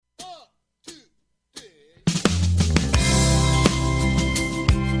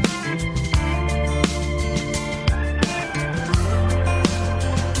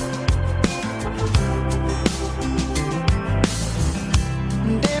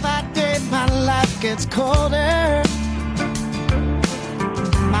gets colder.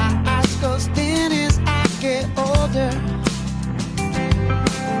 My eyes go dim as I get older.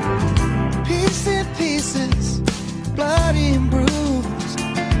 Pieces, bloody and bruised.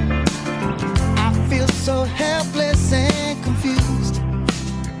 I feel so helpless and confused.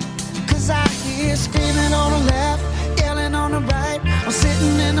 'Cause I hear screaming on the left, yelling on the right. I'm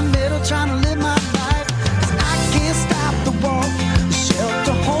sitting in the middle trying to live my life. 'Cause I can't stop the war,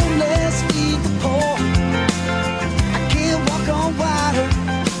 shelter homeless, feed the poor. I can't walk on water,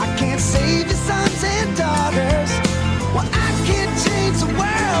 I can't save your sons and daughters. Well, I can't change the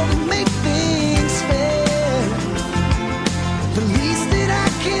world and make things fair. The least that I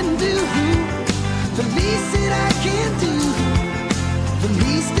can do, the least that I can do, the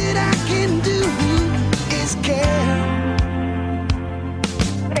least that I can do is care.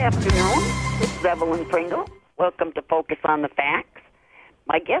 Good afternoon. This is Evelyn Pringle. Welcome to Focus on the Facts.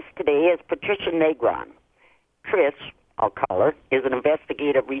 My guest today is Trish Negron. Trish, I'll call her, is an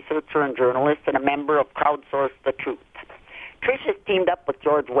investigative researcher and journalist and a member of Crowdsource the Truth. Trish has teamed up with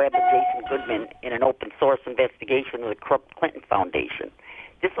George Webb and Jason Goodman in an open-source investigation of the corrupt Clinton Foundation.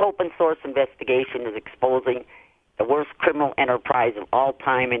 This open-source investigation is exposing the worst criminal enterprise of all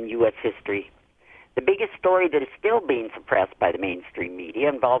time in U.S. history. The biggest story that is still being suppressed by the mainstream media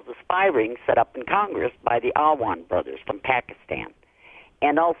involves a spy ring set up in Congress by the Awan brothers from Pakistan,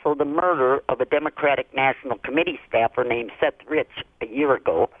 and also the murder of a Democratic National Committee staffer named Seth Rich a year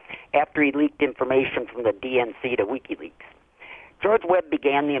ago after he leaked information from the DNC to WikiLeaks. George Webb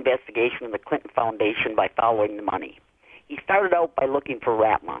began the investigation of the Clinton Foundation by following the money. He started out by looking for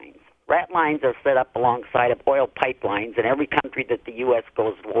ratlines. Ratlines are set up alongside of oil pipelines in every country that the U.S.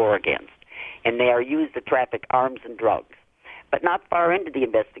 goes to war against, and they are used to traffic arms and drugs. But not far into the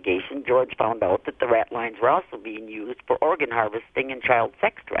investigation, George found out that the ratlines were also being used for organ harvesting and child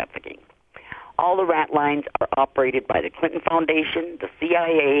sex trafficking. All the ratlines are operated by the Clinton Foundation, the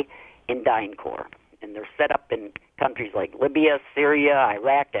CIA, and Dyncorp, and they're set up in countries like Libya, Syria,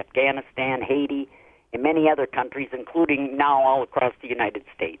 Iraq, Afghanistan, Haiti, and many other countries, including now all across the United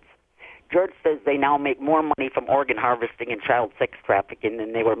States. George says they now make more money from organ harvesting and child sex trafficking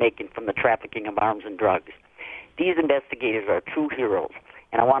than they were making from the trafficking of arms and drugs. These investigators are true heroes,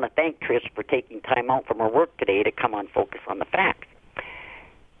 and I want to thank Trish for taking time out from her work today to come on Focus on the Facts.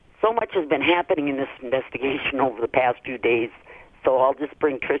 So much has been happening in this investigation over the past few days, so I'll just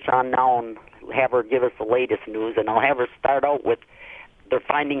bring Trish on now and have her give us the latest news, and I'll have her start out with their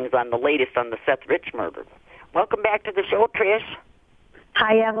findings on the latest on the Seth Rich murder. Welcome back to the show, Trish.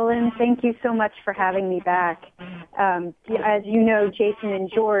 Hi, Evelyn. Thank you so much for having me back. As you know, Jason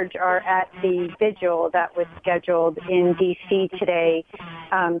and George are at the vigil that was scheduled in D.C. today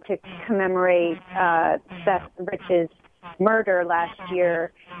to commemorate Seth Rich's murder last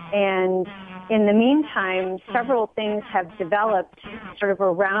year. And in the meantime, several things have developed sort of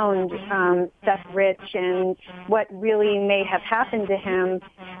around Seth Rich and what really may have happened to him.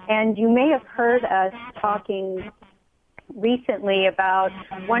 And you may have heard us talking recently about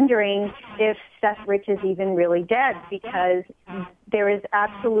wondering if Seth Rich is even really dead, because there is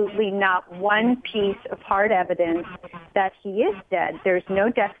absolutely not one piece of hard evidence that he is dead. There's no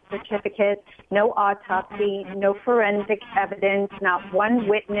death certificate, no autopsy, no forensic evidence, not one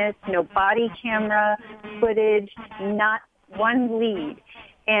witness, no body camera footage, not one lead.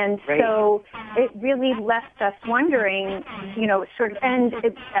 And so it really left us wondering, sort of, and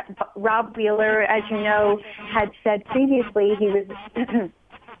Rob Wheeler, as you know, had said previously, he was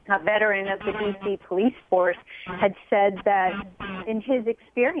a veteran of the D.C. police force, had said that in his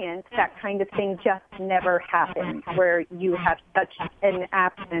experience, that kind of thing just never happens, where you have such an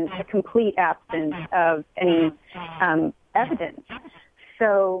absence, a complete absence of any evidence.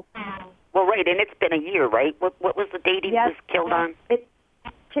 So, well, right, and it's been a year, right? What was the date he was killed on?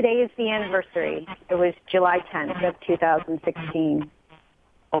 Today is the anniversary. It was July 10th of 2016.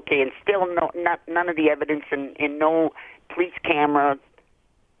 Okay, and still none of the evidence and no police camera.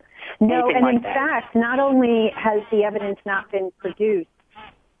 No, and in fact, not only has the evidence not been produced,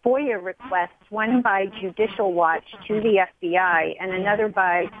 FOIA requests, one by Judicial Watch to the FBI and another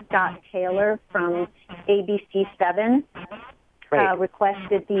by Scott Taylor from ABC7,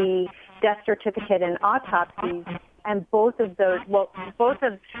 requested the death certificate and autopsies. And both of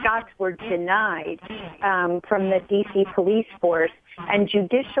Scott's were denied from the D.C. police force, and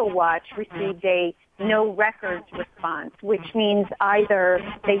Judicial Watch received a no records response, which means either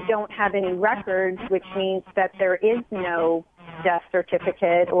they don't have any records, which means that there is no death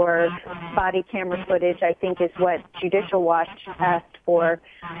certificate or body camera footage, I think is what Judicial Watch asked for,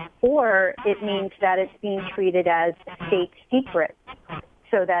 or it means that it's being treated as state secret.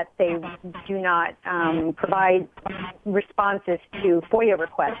 so that they do not provide responses to FOIA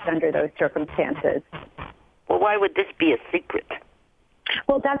requests under those circumstances. Well, why would this be a secret?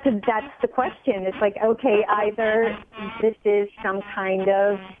 Well, that's the question. It's like, okay, either this is some kind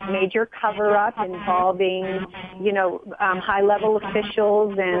of major cover-up involving, high-level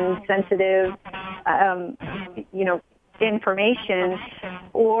officials and sensitive, information,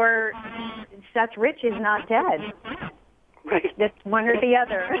 or Seth Rich is not dead. Right. It's one or the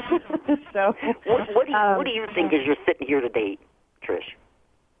other. So, what do you think as you're sitting here today, Trish?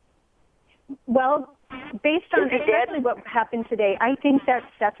 Well, based on exactly what happened today, I think that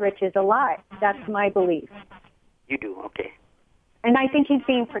Seth Rich is alive. That's my belief. You do? Okay. And I think he's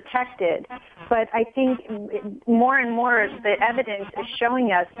being protected. But I think more and more the evidence is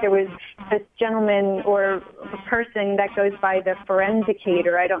showing us there was this gentleman or person that goes by the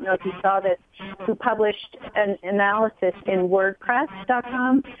Forensicator, I don't know if you saw this, who published an analysis in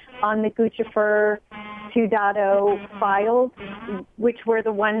WordPress.com on the Guccifer 2.0 files, which were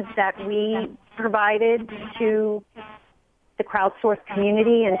the ones that we provided to the crowdsourced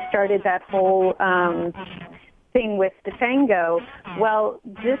community and started that whole thing with Defango. Well,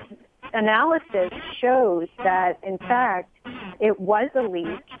 this analysis shows that, in fact, it was a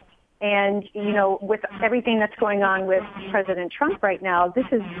leak. And, with everything that's going on with President Trump right now, this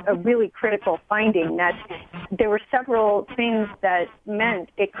is a really critical finding that there were several things that meant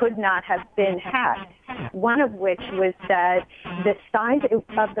it could not have been hacked. One of which was that the size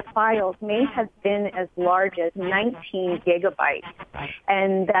of the files may have been as large as 19 gigabytes,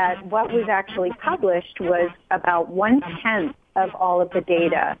 and that what was actually published was about 1/10 of all of the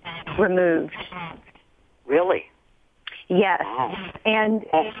data removed. Really? Yes. Wow. And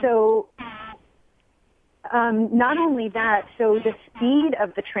so not only that, so the speed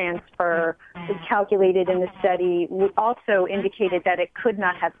of the transfer calculated in the study also indicated that it could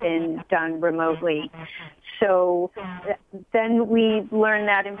not have been done remotely. So then we learned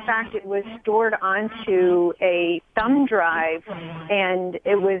that, in fact, it was stored onto a thumb drive, and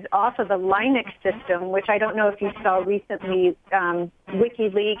it was off of a Linux system, which I don't know if you saw recently.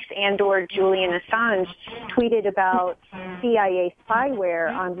 WikiLeaks and or Julian Assange tweeted about CIA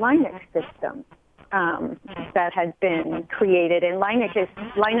spyware on Linux systems that had been created. And Linux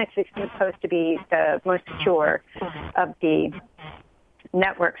is supposed to be the most secure of the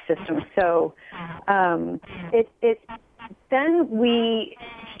network system. So then we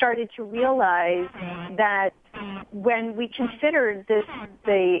started to realize that when we considered the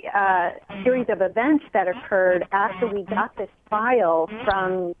series of events that occurred after we got this file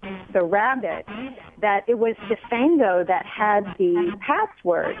from the Rabbit, that it was Defango that had the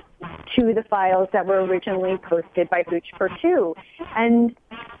password to the files that were originally posted by Guccifer 2. And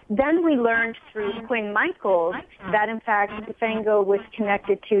then we learned through Quinn Michaels that, in fact, Defango was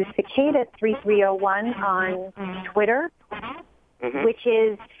connected to Cicada 3301 on Twitter, which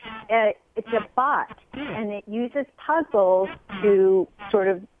is it's a bot, and it uses puzzles to sort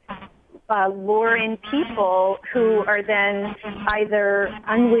of lure in people who are then either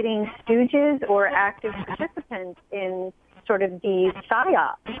unwitting stooges or active participants in sort of these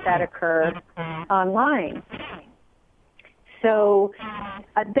psyops that occur online. So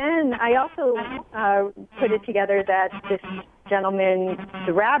then I also put it together that this gentleman,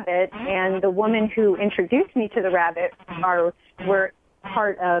 the Rabbit, and the woman who introduced me to the Rabbit were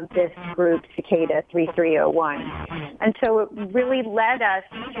part of this group, Cicada 3301. And so it really led us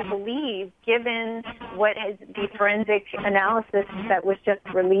to believe, given what is the forensic analysis that was just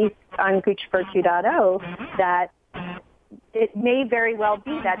released on Guccifer 2.0, that it may very well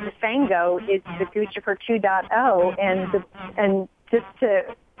be that Defango is the Guccifer 2.0, and just to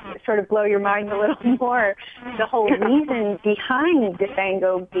sort of blow your mind a little more, the whole reason behind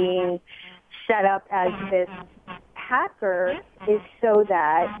Defango being set up as this hacker is so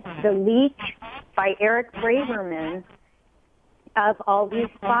that the leak by Eric Braverman of all these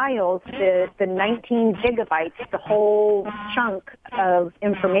files, the 19 gigabytes, the whole chunk of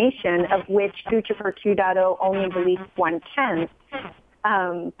information of which Guccifer 2.0 only released 1/10,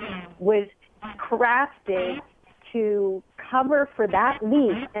 was crafted to cover for that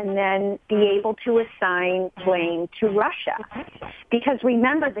leak and then be able to assign blame to Russia. Because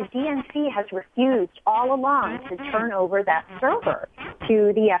remember, the DNC has refused all along to turn over that server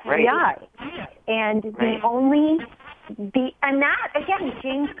to the FBI. And and that, again,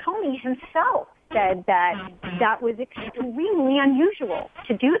 James Comey himself said that that was extremely unusual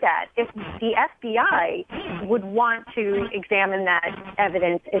to do that if the FBI would want to examine that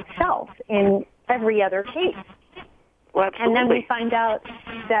evidence itself in every other case. Well, absolutely. And then we find out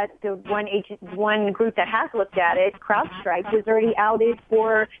that the one group that has looked at it, CrowdStrike, was already outed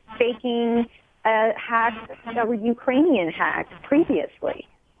for faking a Ukrainian hack previously.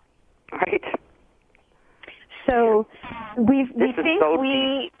 Right. So we've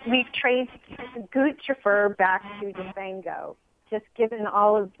traced Guccifer back to DeFango, just given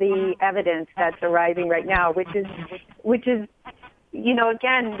all of the evidence that's arriving right now, which is,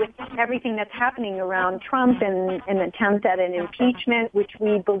 again, with everything that's happening around Trump and an attempt at an impeachment, which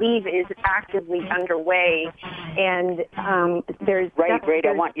we believe is actively underway. And there's... Right.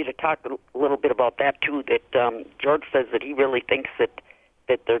 I want you to talk a little bit about that, too, that George says that he really thinks that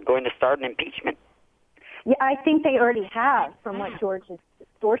they're going to start an impeachment. Yeah, I think they already have, from what George's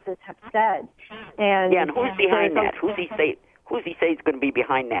sources have said. And who's behind that? Who's he say is going to be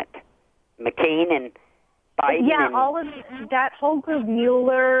behind that? McCain and Biden? Yeah, all of that whole group,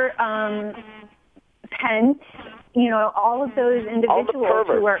 Mueller, Pence, all of those individuals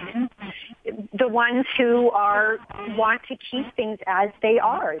who are the ones who want to keep things as they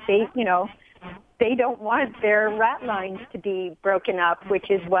are. They don't want their Ratlines to be broken up, which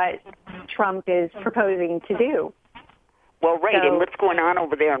is what Trump is proposing to do. Well, right, and what's going on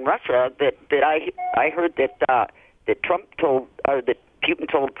over there in Russia? That I heard that that Putin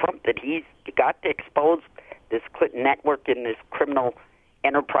told Trump that he's got to expose this Clinton network and this criminal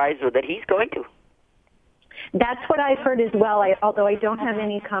enterprise, or that he's going to. That's what I've heard as well, although I don't have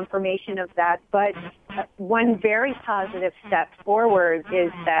any confirmation of that. But one very positive step forward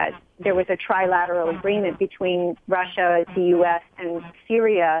is that there was a trilateral agreement between Russia, the U.S., and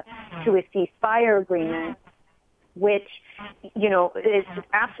Syria to a ceasefire agreement, which, is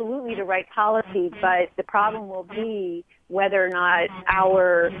absolutely the right policy, but the problem will be whether or not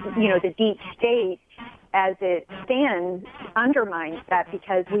the deep state, as it stands, undermines that,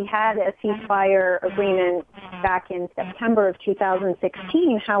 because we had a ceasefire agreement back in September of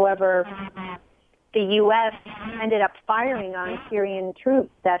 2016. However, the U.S. ended up firing on Syrian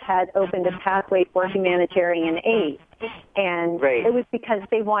troops that had opened a pathway for humanitarian aid. And It was because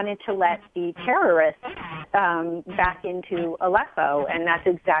they wanted to let the terrorists back into Aleppo, and that's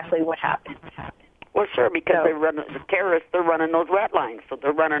exactly what happened. Well, sure, because the terrorists, they're running those Ratlines, so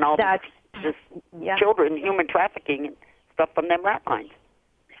they're running all this children, human trafficking and stuff from them Ratlines.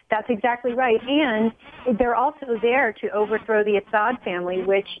 That's exactly right. And they're also there to overthrow the Assad family,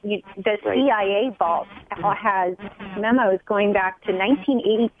 which the CIA vault has memos going back to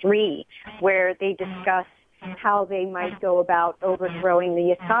 1983 where they discuss how they might go about overthrowing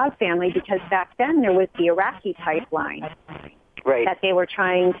the Assad family, because back then there was the Iraqi pipeline that they were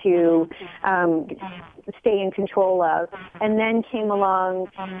trying to stay in control of. And then came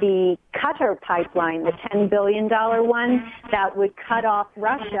along the Qatar pipeline, the $10 billion one that would cut off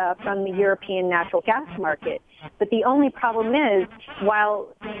Russia from the European natural gas market. But the only problem is, while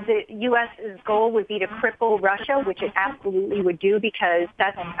the U.S.'s goal would be to cripple Russia, which it absolutely would do, because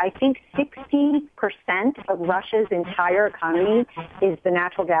that's, I think, 60% of Russia's entire economy is the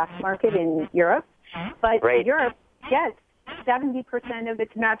natural gas market in Europe. But Europe gets 70% of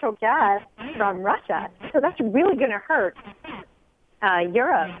its natural gas from Russia. So that's really going to hurt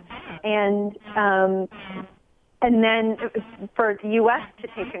Europe. And then for the U.S. to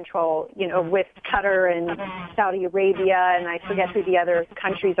take control, with Qatar and Saudi Arabia, and I forget who the other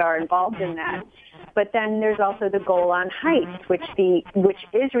countries are involved in that. But then there's also the Golan Heights, which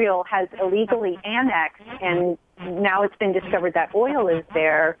Israel has illegally annexed, and now it's been discovered that oil is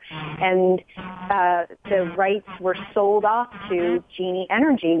there, and the rights were sold off to Genie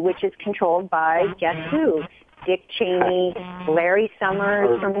Energy, which is controlled by, guess who? Dick Cheney, Larry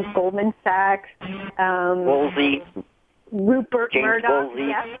Summers from Goldman Sachs, Woolsey, Rupert James Murdoch, Woolsey.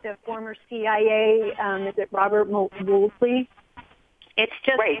 yes, the former CIA, is it Robert Woolsey? It's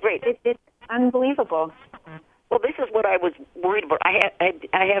just, it's unbelievable. Well, this is what I was worried about. I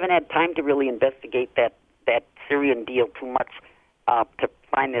haven't had time to really investigate that Syrian deal too much to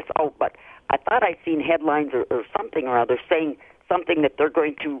find this out, but I thought I'd seen headlines or something or other saying something that they're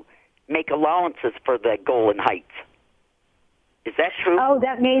going to make allowances for the Golan Heights. Is that true? Oh,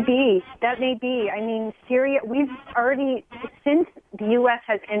 that may be. I mean, Syria, we've already, since the U.S.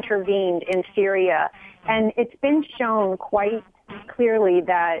 has intervened in Syria, and it's been shown quite clearly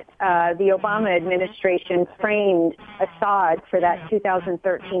that the Obama administration framed Assad for that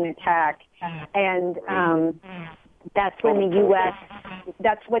 2013 attack, and that's when the U.S.,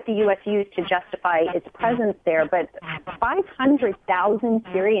 that's what the U.S. used to justify its presence there. But 500,000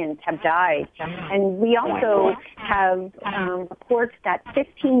 Syrians have died. And we also have reports that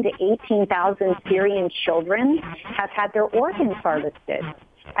 15 to 18,000 Syrian children have had their organs harvested.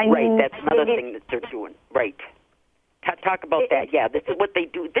 I mean, that's another thing that they're doing. Right. Talk about that. Yeah, this is what they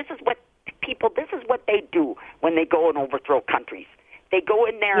do. This is what they do when they go and overthrow countries. They go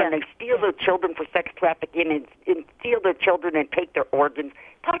in there and they steal their children for sex trafficking and steal their children and take their organs.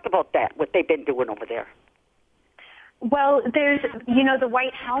 Talk about that, what they've been doing over there. Well, there's, the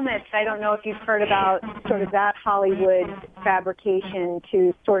white helmets. I don't know if you've heard about sort of that Hollywood fabrication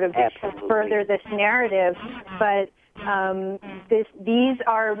to sort of further this narrative. But these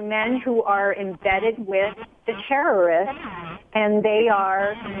are men who are embedded with the terrorists, and they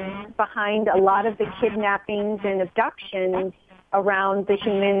are behind a lot of the kidnappings and abductions around the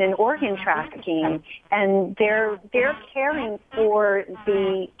human and organ trafficking, and they're caring for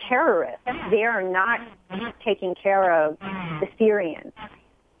the terrorists. They are not taking care of the Syrians.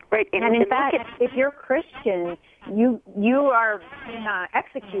 Right, and in fact, if you're Christian, you are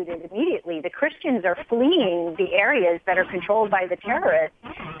executed immediately. The Christians are fleeing the areas that are controlled by the terrorists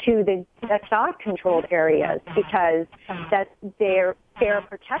to the Assad-controlled areas because they're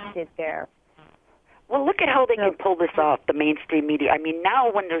protected there. Well, look at how they can pull this off, the mainstream media. I mean, now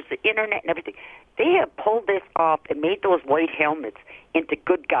when there's the internet and everything, they have pulled this off and made those white helmets into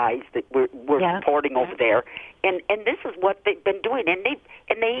good guys that we're supporting over there. And this is what they've been doing.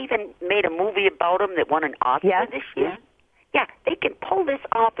 And they even made a movie about them that won an Oscar this year. Yeah, they can pull this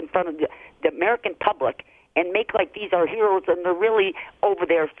off in front of the American public and make like these are heroes, and they're really over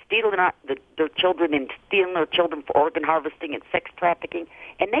there stealing their children and stealing their children for organ harvesting and sex trafficking.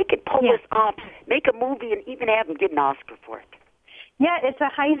 And they could pull this off, make a movie, and even have them get an Oscar for it. Yeah, it's a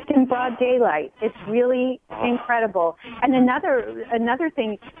heist in broad daylight. It's really incredible. And another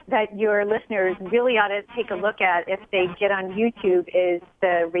thing that your listeners really ought to take a look at if they get on YouTube is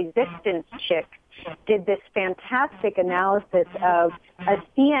the Resistance Chick did this fantastic analysis of a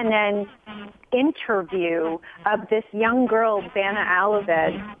CNN interview of this young girl, Bana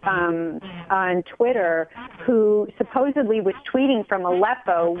Alaved, on Twitter, who supposedly was tweeting from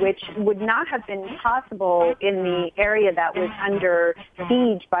Aleppo, which would not have been possible in the area that was under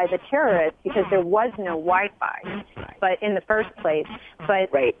siege by the terrorists because there was no Wi-Fi, but in the first place. But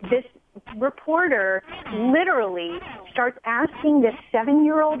this reporter literally starts asking this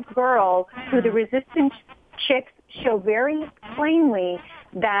 7-year-old girl, who the Resistance Chicks show very plainly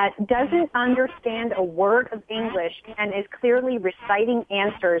that doesn't understand a word of English and is clearly reciting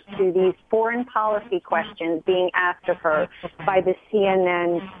answers to these foreign policy questions being asked of her by the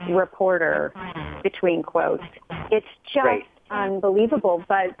CNN reporter, between quotes. It's just unbelievable.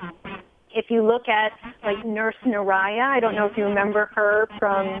 But if you look at, like, Nurse Naraya, I don't know if you remember her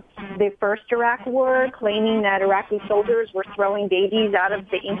from the first Iraq war, claiming that Iraqi soldiers were throwing babies out of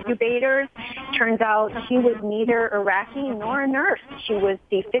the incubators. Turns out she was neither Iraqi nor a nurse. She was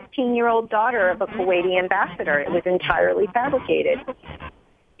the 15-year-old daughter of a Kuwaiti ambassador. It was entirely fabricated.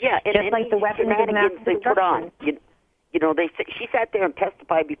 Yeah, and like the weapons of mass they put on. You know, she sat there and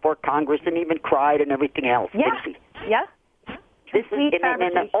testified before Congress and even cried and everything else. Yeah. This is, and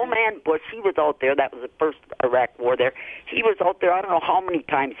the old man Bush, he was out there. That was the first Iraq war there. He was out there, I don't know how many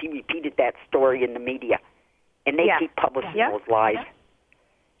times he repeated that story in the media. And they keep publishing those lies.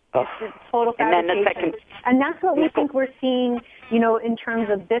 It's a total fabrication. And that's what we think we're seeing, in terms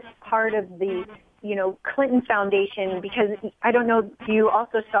of this part of the, Clinton Foundation, because I don't know if you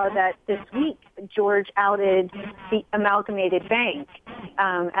also saw that this week, George outed the Amalgamated Bank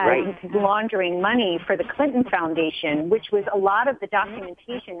as laundering money for the Clinton Foundation, which was a lot of the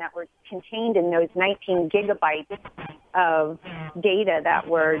documentation that were contained in those 19 gigabytes of data that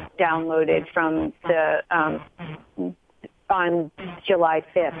were downloaded from the on July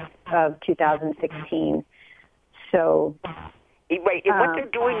 5th of 2016. So, and what they're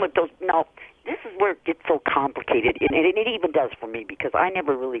doing with those, this is where it gets so complicated, and it even does for me, because I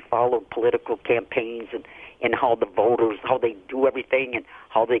never really followed political campaigns and how the voters, how they do everything and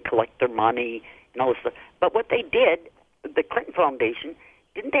how they collect their money and all this stuff. But what they did, the Clinton Foundation,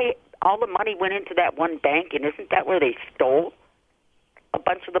 all the money went into that one bank, and isn't that where they stole a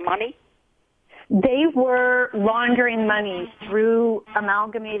bunch of the money? They were laundering money through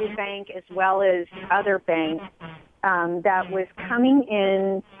Amalgamated Bank as well as other banks that was coming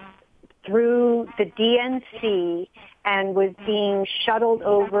in through the DNC and was being shuttled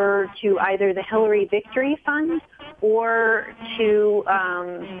over to either the Hillary Victory Fund or to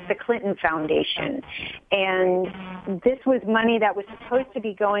the Clinton Foundation. And this was money that was supposed to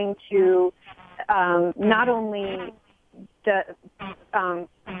be going to not only to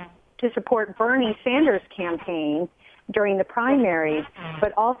support Bernie Sanders' campaign during the primaries,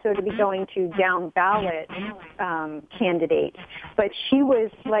 but also to be going to down-ballot candidates. But she was,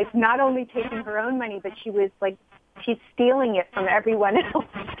 like, not only taking her own money, but she's stealing it from everyone else.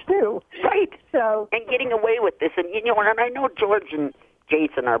 too. Right. So and getting away with this, and and I know George and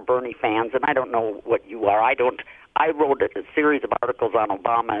Jason are Bernie fans, and I don't know what you are. I wrote a series of articles on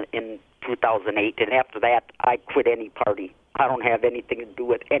Obama in 2008, and after that, I quit any party. I don't have anything to do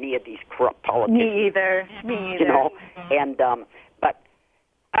with any of these corrupt politicians. Me either. And but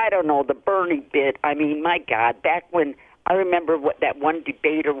I don't know the Bernie bit. I mean, my God, back when I remember that one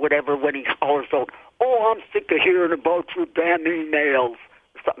debate or whatever when he hollers out, "Oh, I'm sick of hearing about your damn emails,"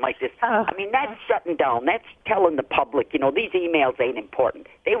 or something like this. I mean, that's shutting down. That's telling the public, these emails ain't important.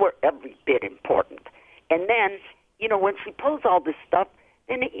 They were every bit important. And then, when she pulls all this stuff,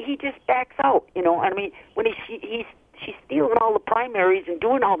 then he just backs out. I mean, when she's stealing all the primaries and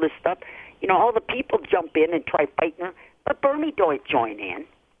doing all this stuff, all the people jump in and try fighting her, but Bernie don't join in.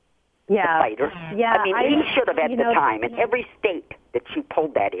 Yeah. To fight her. Yeah. I mean, he should have at the time, in every state that she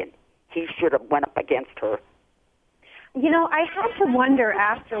pulled that in, he should have went up against her. I had to wonder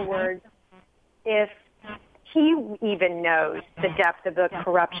afterwards if he even knows the depth of the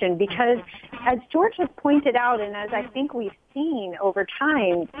corruption, because as George has pointed out, and as I think we've seen over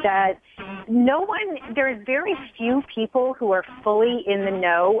time, that there's very few people who are fully in the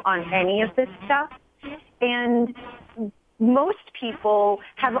know on any of this stuff. And most people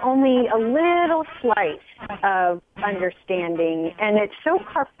have only a little slice of understanding, and it's so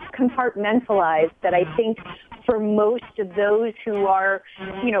compartmentalized that I think for most of those who are,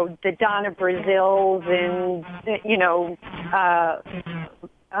 the Donna Brazils and,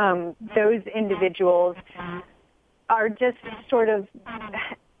 those individuals are just sort of,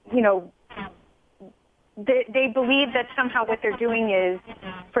 they believe that somehow what they're doing is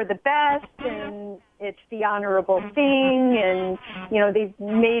for the best and it's the honorable thing, and they've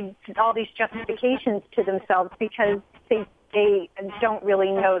made all these justifications to themselves because they don't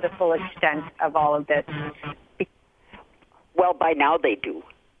really know the full extent of all of this. Well, by now they do.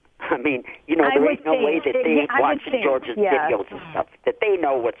 I mean, there ain't no way that they ain't watching George's videos and stuff, that they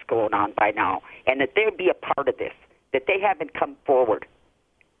know what's going on by now, and that they'd be a part of this, that they haven't come forward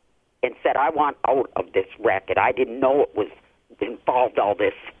and said, I want out of this racket. I didn't know it was involved all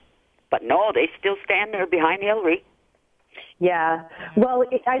this. But no, they still stand there behind Hillary. Yeah. Well,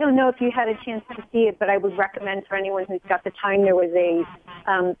 I don't know if you had a chance to see it, but I would recommend for anyone who's got the time, there was a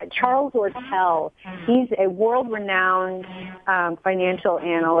Charles Ortel. He's a world-renowned financial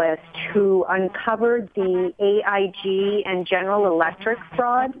analyst who uncovered the AIG and General Electric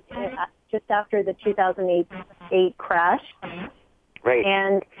fraud just after the 2008 crash. Right.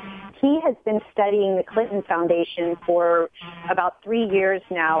 And he has been studying the Clinton Foundation for about 3 years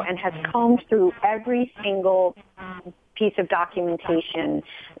now and has combed through every single piece of documentation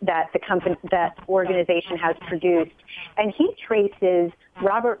that that organization has produced. And he traces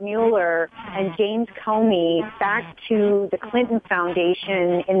Robert Mueller and James Comey back to the Clinton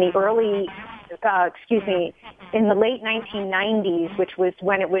Foundation in the in the late 1990s, which was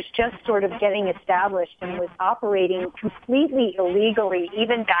when it was just sort of getting established and was operating completely illegally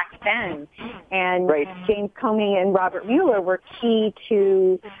even back then. And right. James Comey and Robert Mueller were key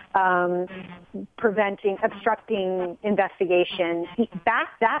to obstructing investigation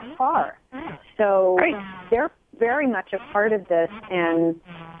back that far. So they're very much a part of this, and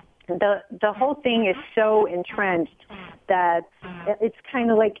the whole thing is so entrenched that it's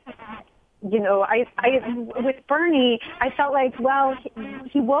kind of like, with Bernie, I felt like, well,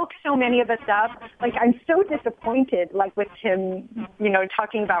 he woke so many of us up. Like, I'm so disappointed, like, with him,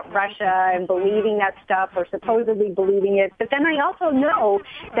 talking about Russia and believing that stuff or supposedly believing it. But then I also know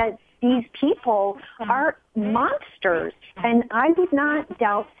that these people are monsters, and I would not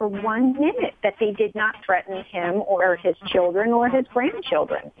doubt for 1 minute that they did not threaten him or his children or his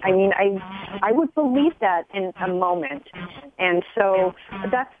grandchildren. I mean, I would believe that in a moment. And so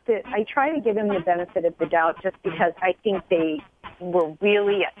I try to give him the benefit of the doubt just because I think they were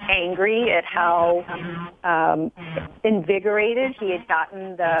really angry at how invigorated he had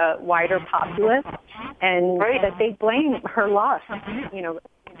gotten the wider populace, and that they blame her loss,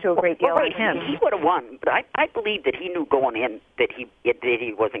 to a great deal on him. He would have won, but I believe that he knew going in that he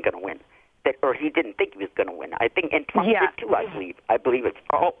wasn't going to win, or he didn't think he was going to win. I think, and Trump did too. I believe it's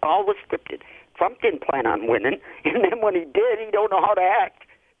all was scripted. Trump didn't plan on winning, and then when he did, he don't know how to act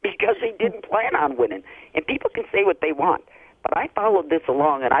because he didn't plan on winning. And people can say what they want, but I followed this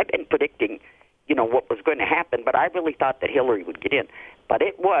along, and I've been predicting, what was going to happen. But I really thought that Hillary would get in. But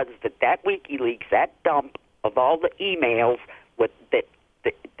it was that WikiLeaks, that dump of all the emails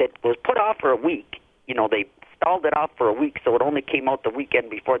that was put off for a week. They stalled it off for a week, so it only came out the weekend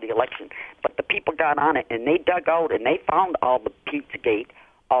before the election. But the people got on it, and they dug out, and they found all the Pizzagate,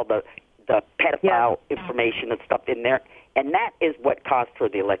 all the pedophile information and stuff in there. And that is what cost her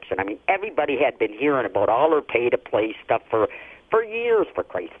the election. I mean, everybody had been hearing about all her pay-to-play stuff for years, for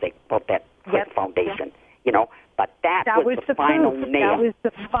Christ's sake, about that Clinton Foundation, you know. But that was the final nail. That was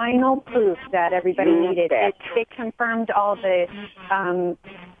the final proof that everybody needed. It confirmed all the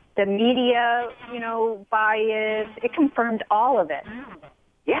media, you know, bias. It confirmed all of it.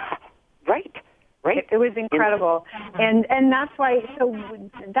 Yeah, right. It was incredible, and that's why. So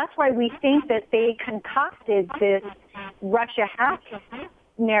that's why we think that they concocted this Russia hack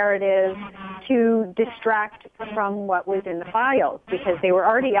narrative to distract from what was in the files, because they were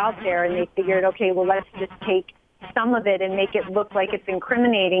already out there, and they figured, okay, well, let's just take some of it and make it look like it's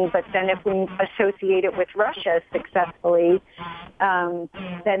incriminating, but then if we associate it with Russia successfully,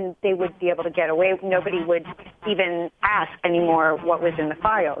 then they would be able to get away. Nobody would even ask anymore what was in the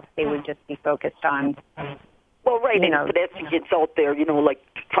files. They would just be focused on, well, right, and Podesta gets out there, you know, like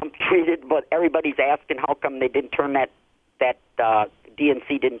Trump tweeted, but everybody's asking how come they didn't turn that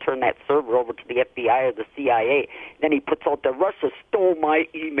DNC didn't turn that server over to the FBI or the CIA. Then he puts out that Russia stole my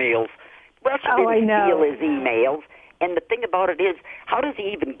emails. Russia didn't steal his emails. And the thing about it is, how does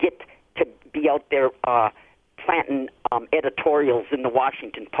he even get to be out there planting editorials in the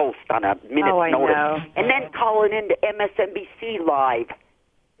Washington Post on a minute's notice? And then calling into MSNBC Live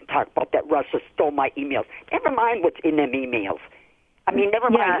and talk about that Russia stole my emails. Never mind what's in them emails. I mean, never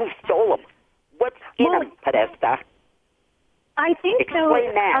mind who stole them. What's in them, Podesta? I think,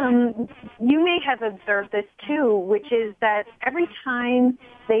 though, you may have observed this, too, which is that every time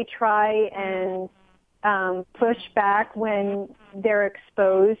they try and push back when they're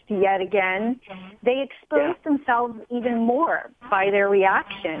exposed yet again, they expose themselves even more by their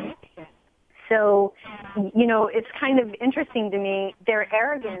reaction. So, you know, it's kind of interesting to me. Their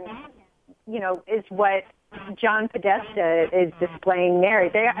arrogance, you know, is what John Podesta is displaying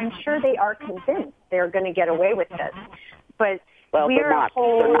there. I'm sure they are convinced they're going to get away with this. But we're a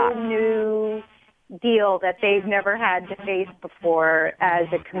whole new deal that they've never had to face before as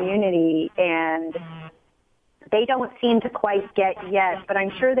a community, and they don't seem to quite get yet, but I'm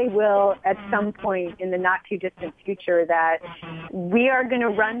sure they will at some point in the not-too-distant future, that we are going to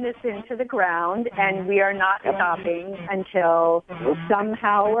run this into the ground, and we are not stopping until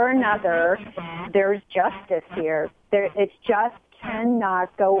somehow or another there's justice here. It's just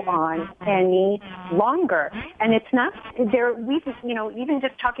cannot go on any longer. And it's not there. We've, you know, even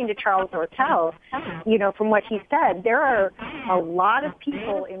just talking to Charles Ortel, you know, from what he said, there are a lot of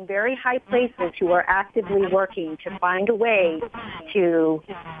people in very high places who are actively working to find a way to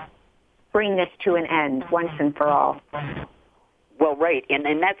bring this to an end once and for all. Well, right. And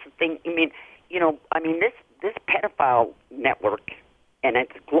that's the thing. I mean, you know, this pedophile network, and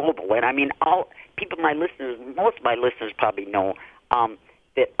it's global. And I mean, all people, most of my listeners probably know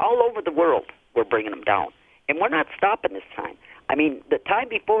that all over the world we're bringing them down. And we're not stopping this time. I mean, the time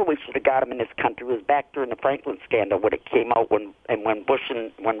before we should have got them in this country was back during the Franklin scandal, when it came out when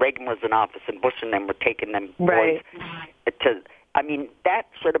Reagan was in office, and Bush and them were taking them boys to. I mean, that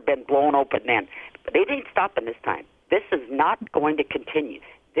should have been blown open then. But they didn't stop them this time. This is not going to continue.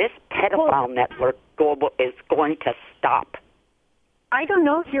 This pedophile network global is going to stop. I don't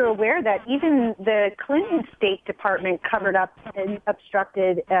know if you're aware that even the Clinton State Department covered up and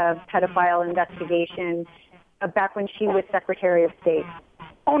obstructed a pedophile investigation back when she was Secretary of State.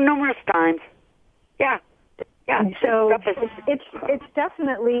 Oh, numerous times. Yeah. So it's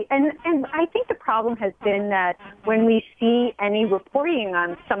definitely, and I think the problem has been that when we see any reporting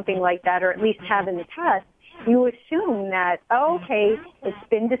on something like that, or at least have in the past, you assume that, okay, it's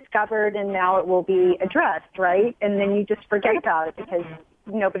been discovered and now it will be addressed, right? And then you just forget about it because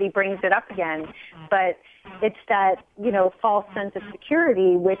nobody brings it up again. But it's that, you know, false sense of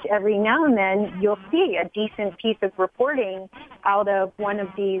security, which every now and then you'll see a decent piece of reporting out of one of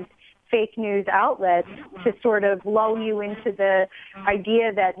these fake news outlets to sort of lull you into the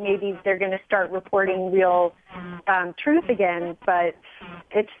idea that maybe they're going to start reporting real truth again. But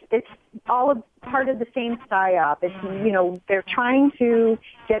it's all part of the same psyop. It's, you know, they're trying to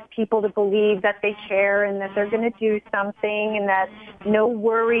get people to believe that they care and that they're going to do something and that no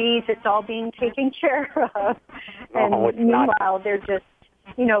worries, it's all being taken care of. And meanwhile, they're just,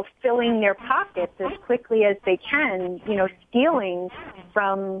 you know, filling their pockets as quickly as they can, you know, stealing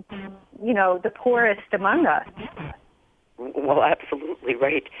from, you know, the poorest among us. Well, absolutely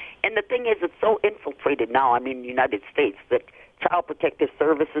right. And the thing is, it's so infiltrated now, I mean, in the United States, that Child Protective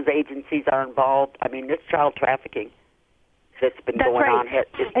Services agencies are involved. I mean, this child trafficking that's been going on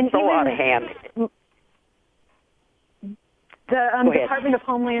is so out of hand. The Department of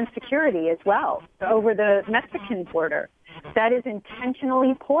Homeland Security as well, over the Mexican border. That is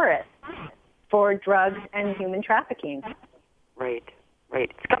intentionally porous for drugs and human trafficking. Right.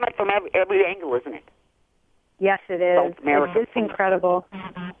 It's coming from every angle, isn't it? Yes, it is. South America, It's incredible.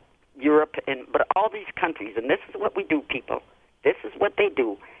 Europe, but all these countries, and this is what we do, people. This is what they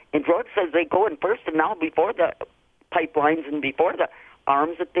do. And George says they go in first, and now before the pipelines and before the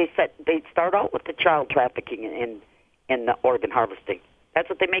arms that they start out with the child trafficking and the organ harvesting. That's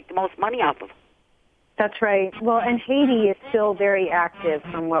what they make the most money off of. That's right. Well, and Haiti is still very active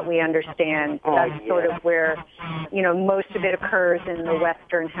from what we understand. That's sort of where, most of it occurs in the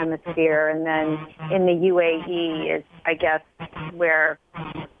Western Hemisphere. And then in the UAE is, I guess, where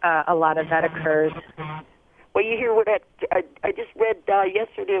a lot of that occurs. Well, you hear what I just read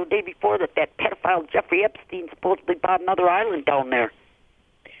yesterday or the day before that pedophile Jeffrey Epstein supposedly bought another island down there.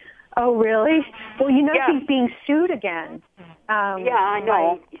 Oh, really? Well, he's being sued again. I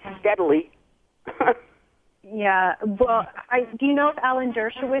know. Steadily. Yeah. Well, do you know if Alan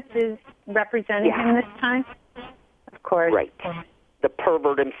Dershowitz is representing him this time? Of course. Right. The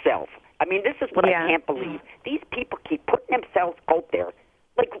pervert himself. I mean, this is what I can't believe. These people keep putting themselves out there.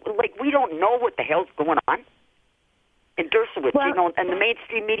 Like we don't know what the hell's going on. And Dershowitz, and the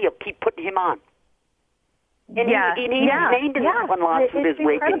mainstream media keep putting him on. And he's named in this one lawsuit as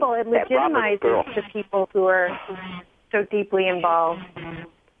raping that Robert girl. It legitimizes the people who are so deeply involved.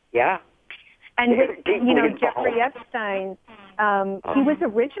 Yeah. And with, Jeffrey Epstein, he was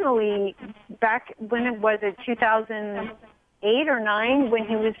originally, back when it was 2008 or 9, when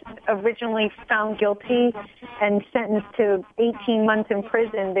he was originally found guilty and sentenced to 18 months in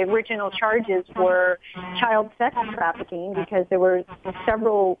prison. The original charges were child sex trafficking because there were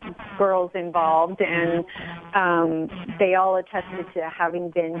several girls involved, and they all attested to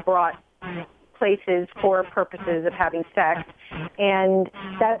having been brought places for purposes of having sex, and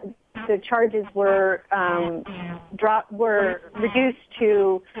that the charges were reduced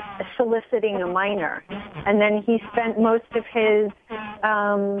to soliciting a minor, and then he spent most of his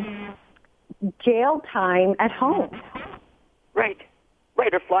jail time at home. Right,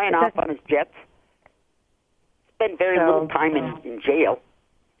 or flying off on his jets. Spent very little time in jail.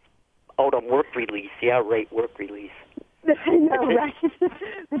 Out on work release, work release. I know, right?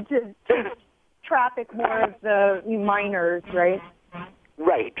 Just traffic more of the minors, right?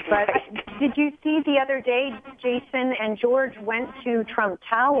 Right. But did you see the other day, Jason and George went to Trump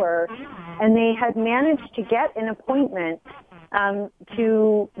Tower, and they had managed to get an appointment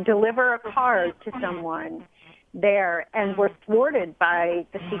to deliver a card to someone there, and were thwarted by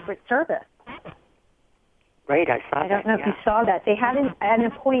the Secret Service. Right, I saw that. I don't know if you saw that. They had an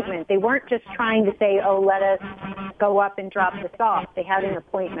appointment. They weren't just trying to say, let us go up and drop this off. They had an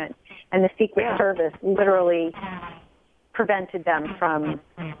appointment, and the Secret Service literally prevented them from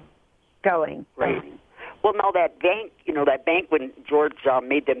going. Right. Well, no, that bank, when George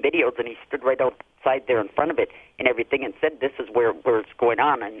made them videos and he stood right outside there in front of it and everything and said this is where it's going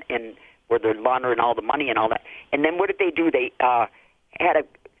on and where they're laundering all the money and all that. And then what did they do? They had a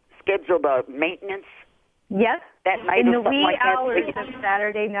scheduled maintenance. Yes. That night in the wee hours of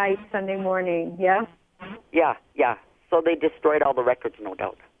Saturday night, Sunday morning. Yeah. Yeah. So they destroyed all the records, no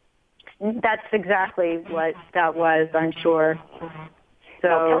doubt. That's exactly what that was, I'm sure. So,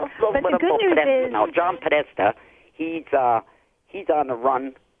 now, tell us a little but bit the good news Podesta. is, now, John Podesta, he's on the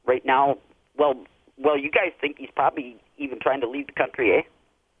run right now. Well, you guys think he's probably even trying to leave the country, eh?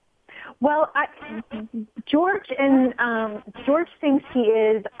 Well, George thinks he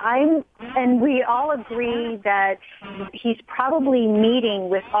is. And we all agree that he's probably meeting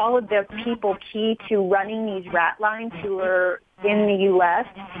with all of the people key to running these Ratlines who are in the U.S.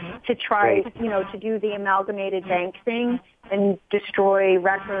 to try, to do the amalgamated bank thing and destroy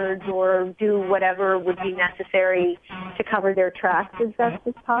records or do whatever would be necessary to cover their tracks as best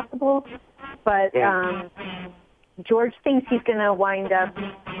as possible. But George thinks he's going to wind up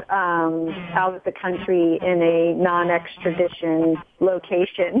out of the country in a non-extradition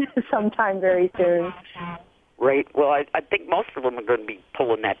location sometime very soon. Right. Well, I think most of them are going to be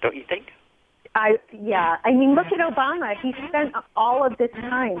pulling that, don't you think? I mean, look at Obama. He spent all of this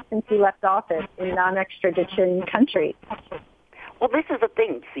time since he left office in non-extradition countries. Well, this is the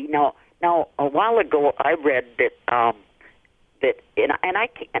thing. See, now a while ago I read that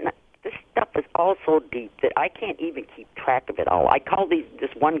this stuff is all so deep that I can't even keep track of it all. I call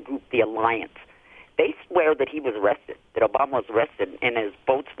this one group the Alliance. They swear that he was arrested, that Obama was arrested, and his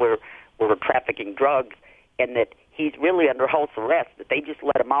boats were trafficking drugs, and that he's really under house arrest, that they just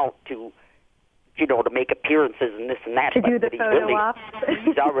let him out to make appearances and this and that. To do the photo op?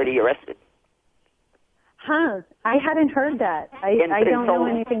 He's already arrested. Huh. I hadn't heard that. I don't know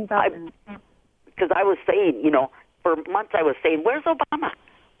anything about it. Because I was saying, for months I was saying, where's Obama?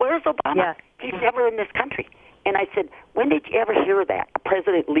 Where's Obama? Obama. Yes. He's never in this country. And I said, when did you ever hear that? A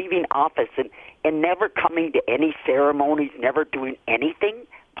president leaving office and never coming to any ceremonies, never doing anything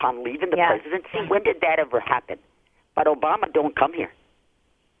upon leaving the presidency? When did that ever happen? But Obama don't come here.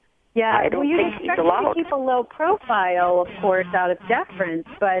 Yeah, I don't think he's allowed. To keep a low profile, of course, out of deference,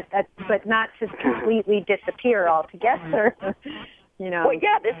 but not just completely disappear altogether. Well,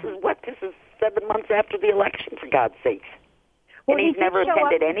 yeah, this is 7 months after the election, for God's sakes. Well, and he's never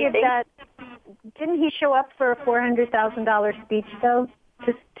attended anything. Didn't he show up for a $400,000 speech, though,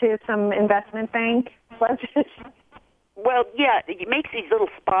 to some investment bank? Well, yeah, he makes these little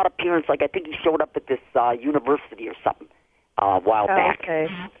spot appearances. Like I think he showed up at this university or something a while back. Okay.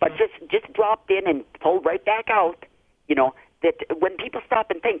 But just dropped in and pulled right back out. That when people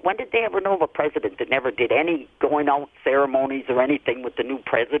stop and think, when did they ever know of a president that never did any going out ceremonies or anything with the new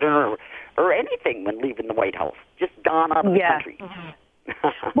president or anything when leaving the White House? Just gone out of the country.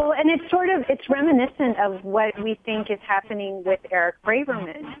 Well, and it's reminiscent of what we think is happening with Eric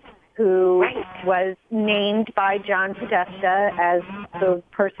Braverman, who was named by John Podesta as the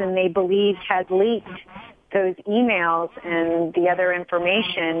person they believed had leaked those emails and the other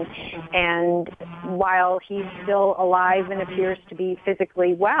information. And while he's still alive and appears to be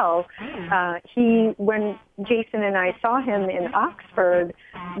physically well, when Jason and I saw him in Oxford,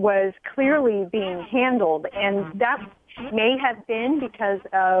 was clearly being handled. And that may have been because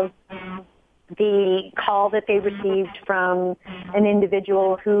of the call that they received from an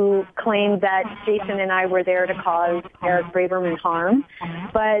individual who claimed that Jason and I were there to cause Eric Braverman harm.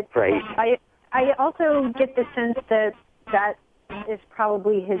 But I also get the sense that is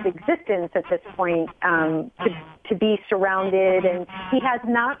probably his existence at this point, to be surrounded, and he has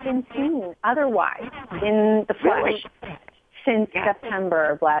not been seen otherwise in the flesh since September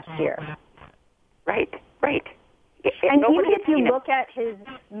of last year. Right. And even if you look at his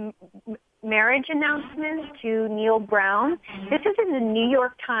marriage announcement to Neil Brown, this is in the New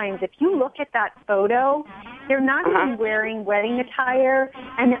York Times. If you look at that photo, they're not even wearing wedding attire,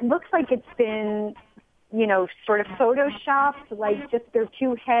 and it looks like it's been, sort of photoshopped, like just their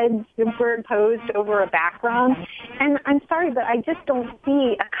two heads superimposed over a background. And I'm sorry, but I just don't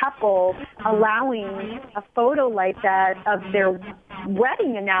see a couple allowing a photo like that of their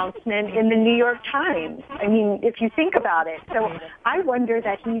wedding announcement in the New York Times. I mean, if you think about it. So I wonder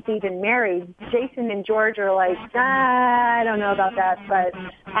that he's even married. Jason and George are like, I don't know about that, but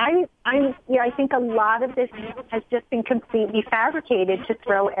I think a lot of this has just been completely fabricated to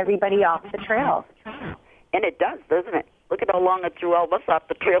throw everybody off the trail. And it does, doesn't it? Look at how long it threw all of us off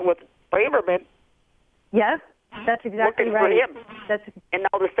the trail with Braverman. Yes, that's exactly right. Looking for him. And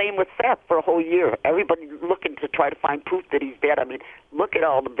now the same with Seth for a whole year. Everybody looking to try to find proof that he's dead. I mean, look at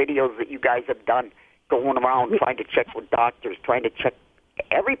all the videos that you guys have done going around trying to check with doctors, trying to check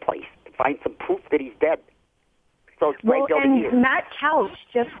every place to find some proof that he's dead. So it's and Matt Couch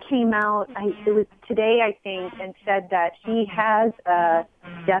just came out, it was today, I think, and said that he has a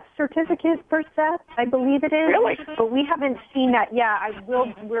death certificate for Seth, I believe it is. Really? But we haven't seen that. Yeah,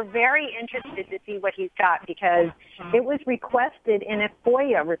 we're very interested to see what he's got, because it was requested in a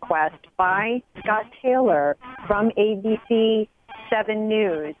FOIA request by Scott Taylor from ABC 7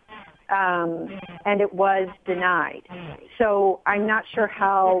 News. And it was denied. So I'm not sure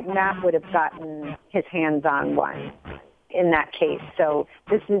how Matt would have gotten his hands on one in that case. So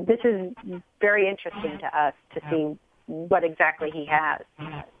this is very interesting to us to see what exactly he has.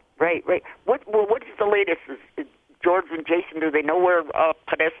 Right. What is the latest? Is George and Jason, do they know where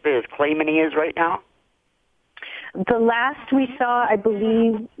Podesta is claiming he is right now? The last we saw, I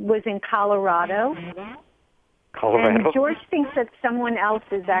believe, was in Colorado. And George thinks that someone else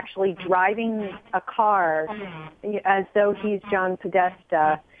is actually driving a car as though he's John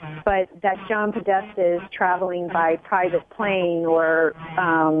Podesta, but that John Podesta is traveling by private plane or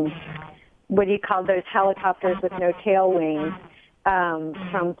what do you call those helicopters with no tail wings,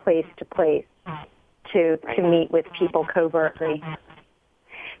 from place to place to meet with people covertly.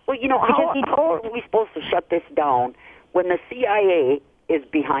 Well, how are we supposed to shut this down when the CIA is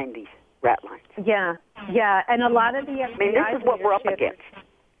behind these Ratlines? Yeah, and a lot of the FBI this is what we're up against.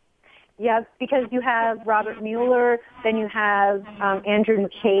 Yeah, because you have Robert Mueller, then you have Andrew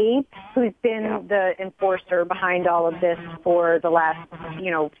McCabe, who's been the enforcer behind all of this for the last,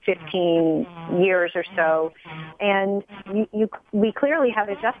 15 years or so. And we clearly have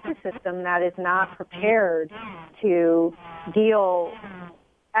a justice system that is not prepared to deal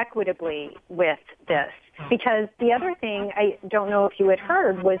equitably with this. Because the other thing, I don't know if you had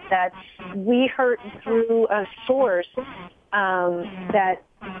heard, was that we heard through a source that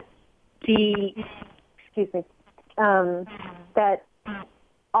that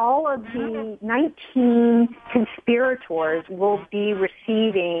all of the 19 conspirators will be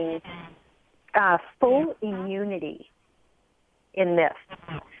receiving full immunity in this,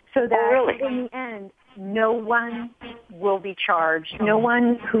 so that in the end, no one will be charged. No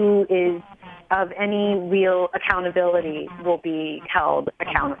one who is of any real accountability will be held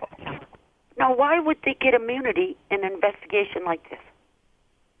accountable. Now, why would they get immunity in an investigation like this?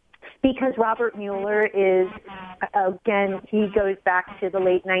 Because Robert Mueller is, again, he goes back to the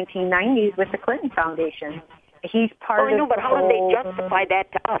late 1990s with the Clinton Foundation. He's part of. I know, but how do they justify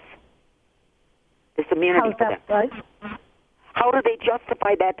that to us? This immunity for them. How do they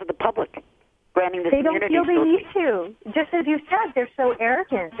justify that to the public? Granting this immunity. They don't feel they need to. Just as you said, they're so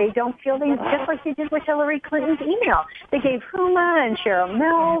arrogant. They don't feel they, just like they did with Hillary Clinton's email. They gave Huma and Cheryl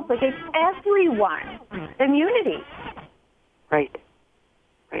Mills, they gave everyone immunity. Right.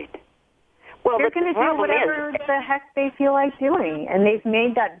 Well, they're going to do whatever the heck they feel like doing, and they've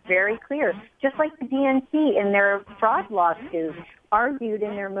made that very clear. Just like the DNC in their fraud lawsuit argued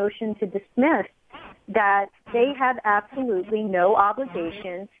in their motion to dismiss that they have absolutely no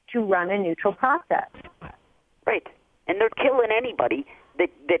obligation to run a neutral process. Right. And they're killing anybody that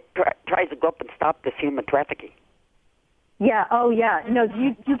tries to go up and stop this human trafficking. Yeah, oh yeah. No,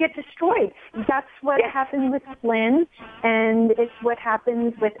 you get destroyed. That's what happened with Flynn, and it's what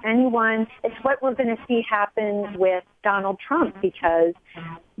happens with anyone. It's what we're going to see happen with Donald Trump, because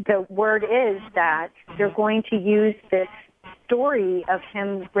the word is that they're going to use this story of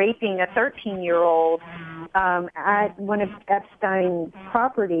him raping a 13-year-old at one of Epstein's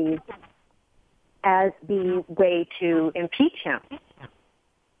properties as the way to impeach him.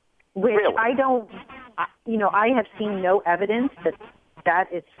 Which really? I have seen no evidence that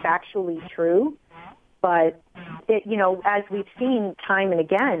is factually true, but as we've seen time and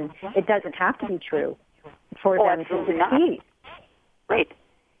again, it doesn't have to be true for them to succeed. Right.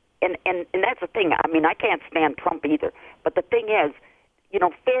 And that's the thing. I mean, I can't stand Trump either. But the thing is,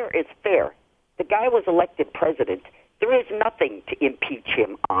 fair is fair. The guy was elected president. There is nothing to impeach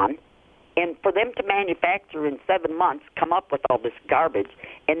him on. And for them to manufacture in 7 months, come up with all this garbage,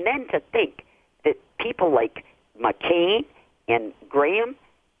 and then to think that people like McCain and Graham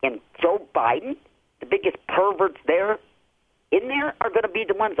and Joe Biden, the biggest perverts there, are going to be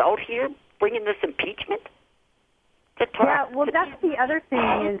the ones out here bringing this impeachment? Yeah, well, that's the other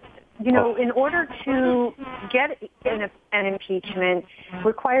thing is, in order to get an impeachment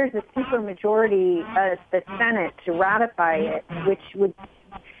requires a supermajority of the Senate to ratify it, which would,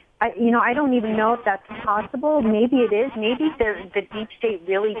 I don't even know if that's possible. Maybe it is. Maybe the deep state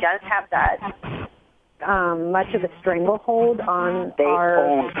really does have that much of a stranglehold on They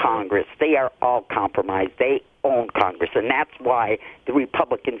own Congress. They are all compromised. They own Congress, and that's why the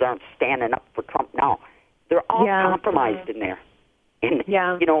Republicans aren't standing up for Trump now. They're all compromised in there. And,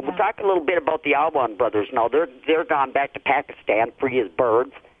 we'll talk a little bit about the Awan brothers now. They're gone back to Pakistan, free as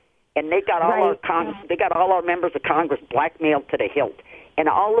birds, and they got all our members of Congress blackmailed to the hilt. And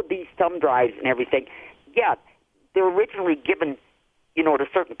all of these thumb drives and everything, they're originally given, to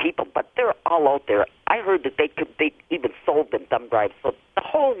certain people, but they're all out there. I heard that they even sold them thumb drives, so the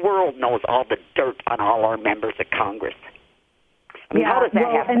whole world knows all the dirt on all our members of Congress. I mean, how does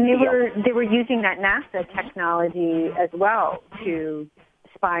that happen? And they were using that NASA technology as well to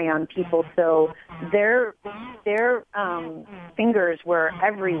spy on people. So their fingers were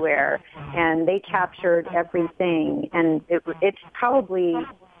everywhere, and they captured everything. And it's probably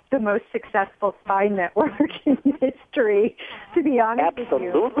the most successful spy network in history, to be honest with you.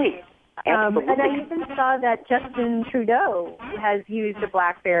 Absolutely. And I even saw that Justin Trudeau has used a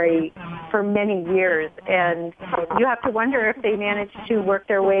BlackBerry for many years, and you have to wonder if they managed to work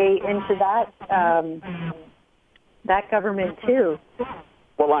their way into that government too.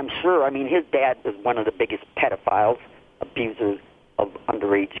 Well, I'm sure. I mean, his dad was one of the biggest pedophiles, abusers of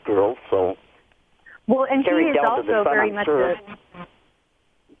underage girls. So, well, and he is also very much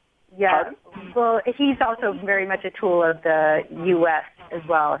well, he's also very much a tool of the U.S. as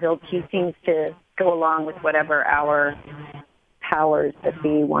well. He seems to go along with whatever our powers that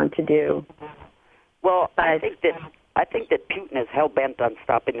be want to do. Well, I think that Putin is hell bent on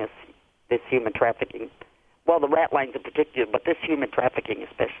stopping this human trafficking. Well, the Ratlines in particular, but this human trafficking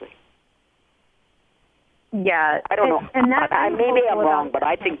especially. Yeah, I don't know. And maybe I'm wrong, but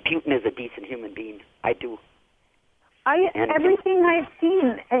I think Putin is a decent human being. I do. Everything I've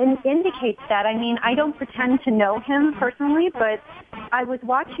seen indicates that. I mean, I don't pretend to know him personally, but I was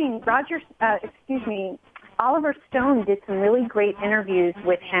watching Oliver Stone did some really great interviews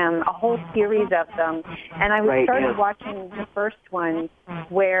with him, a whole series of them. And I started watching the first one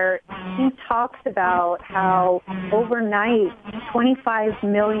where he talks about how overnight 25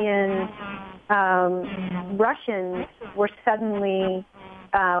 million Russians were suddenly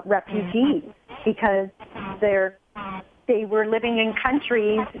refugees because they were living in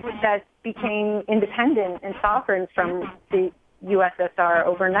countries that became independent and sovereign from the USSR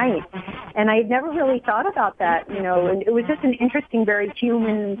overnight. And I had never really thought about that, and it was just an interesting, very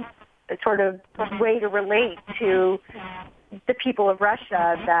human sort of way to relate to the people of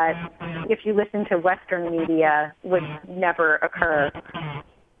Russia that, if you listen to Western media, would never occur.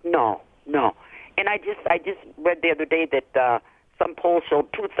 No. And I just read the other day that some polls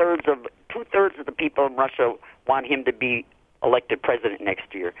showed two-thirds of the people in Russia want him to be elected president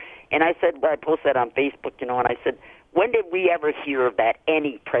next year. And I said, I posted that on Facebook, and I said, when did we ever hear of that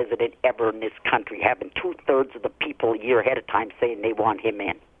any president ever in this country having two-thirds of the people a year ahead of time saying they want him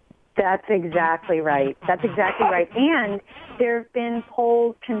in? That's exactly right. And there have been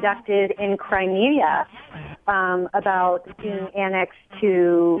polls conducted in Crimea about being annexed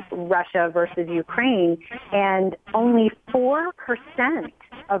to Russia versus Ukraine, and only 4%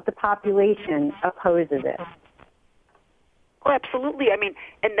 of the population opposes it. Oh, absolutely. I mean,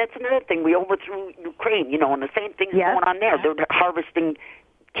 and that's another thing. We overthrew Ukraine, and the same thing's going on there. They're harvesting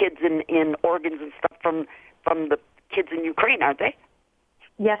kids in organs and stuff from the kids in Ukraine, aren't they?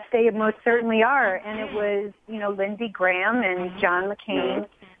 Yes, they most certainly are. And it was, Lindsey Graham and John McCain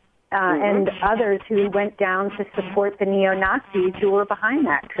and others who went down to support the neo-Nazis who were behind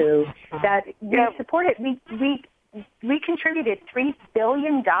that coup. That we supported. We contributed $3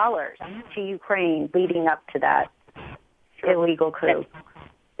 billion to Ukraine leading up to that illegal coup.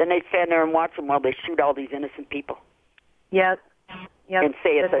 Then they stand there and watch them while they shoot all these innocent people. Yep. And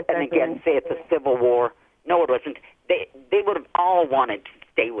say it's a civil war. No, it wasn't. They would have all wanted to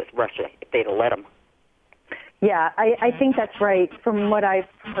stay with Russia if they'd have let them. Yeah, I think that's right from what I've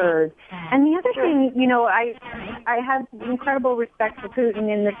heard. And the other thing, I have incredible respect for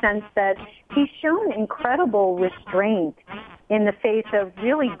Putin in the sense that he's shown incredible restraint in the face of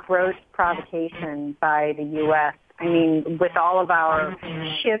really gross provocation by the U.S. I mean, with all of our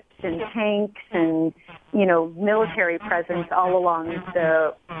ships and tanks and, military presence all along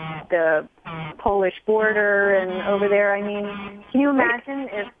the Polish border and over there. I mean, can you imagine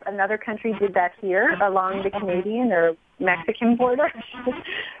if another country did that here along the Canadian or Mexican border?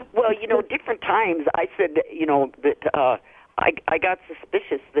 Well, different times I said, that I got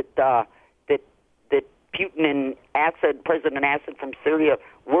suspicious that Putin and President Assad from Syria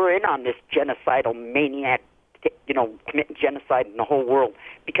were in on this genocidal maniac, committing genocide in the whole world.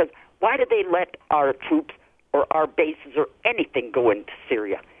 Because why do they let our troops or our bases or anything go into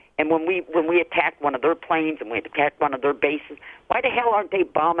Syria? And when we attack one of their planes and we attack one of their bases, why the hell aren't they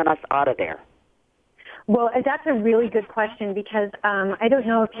bombing us out of there? Well, that's a really good question because I don't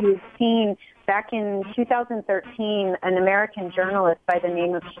know if you've seen, back in 2013, an American journalist by the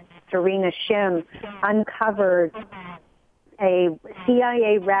name of Serena Shim uncovered a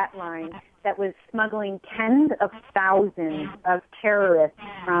CIA Ratlines that was smuggling tens of thousands of terrorists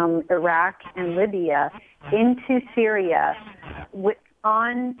from Iraq and Libya into Syria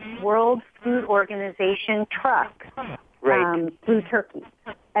on World Food Organization trucks through Turkey.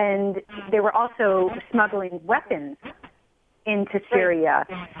 And they were also smuggling weapons into Syria.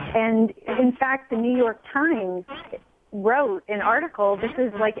 And in fact, the New York Times wrote an article. This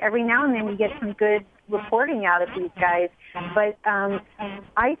is like every now and then we get some good reporting out of these guys. But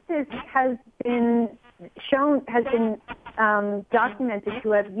ISIS has been documented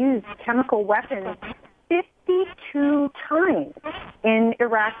to have used chemical weapons 52 times in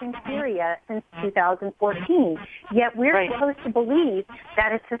Iraq and Syria since 2014. Yet we're supposed to believe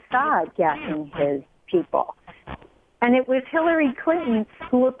that it's Assad gassing his people. And it was Hillary Clinton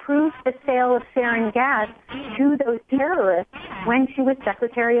who approved the sale of sarin gas to those terrorists when she was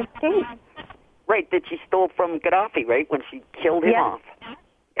Secretary of State. Right, that she stole from Gaddafi, right, when she killed him off.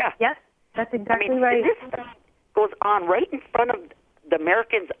 Yeah. Yes, that's exactly right. This goes on right in front of the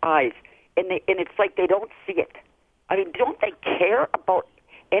Americans' eyes, and it's like they don't see it. I mean, don't they care about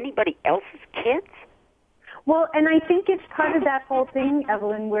anybody else's kids? Well, and I think it's part of that whole thing,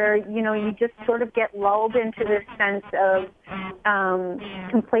 Evelyn, where, you just sort of get lulled into this sense of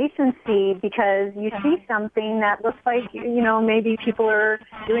complacency because you see something that looks like, maybe people are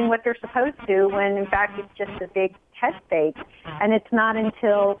doing what they're supposed to when, in fact, it's just a big head fake. And it's not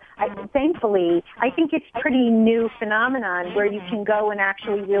until, thankfully, I think it's pretty new phenomenon where you can go and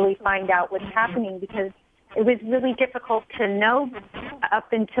actually really find out what's happening because it was really difficult to know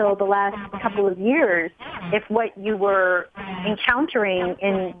up until the last couple of years if what you were encountering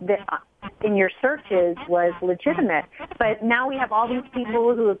in your searches was legitimate. But now we have all these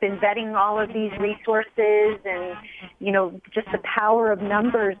people who have been vetting all of these resources and, you know, just the power of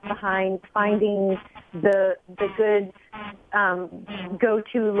numbers behind finding the good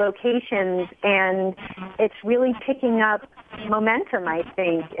go-to locations, and it's really picking up momentum, I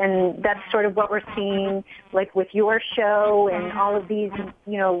think, and that's sort of what we're seeing, like with your show and all of these,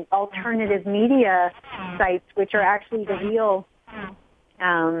 you know, alternative media sites, which are actually the real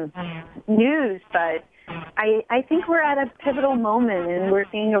news. But I think we're at a pivotal moment, and we're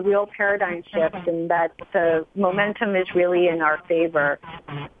seeing a real paradigm shift, and that the momentum is really in our favor.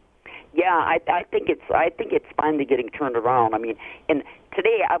 Yeah, I think it's finally getting turned around. I mean, and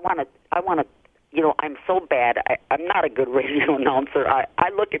today I want to, you know, I'm so bad. I'm not a good radio announcer. I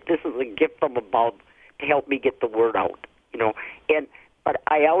look at this as a gift from above to help me get the word out, you know. But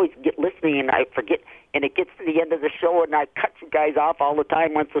I always get listening and I forget, and it gets to the end of the show and I cut you guys off all the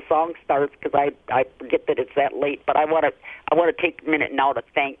time once the song starts because I forget that it's that late. But I want to take a minute now to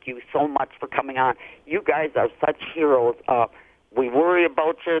thank you so much for coming on. You guys are such heroes. We worry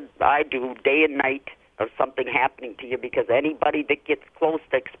about you. I do day and night of something happening to you because anybody that gets close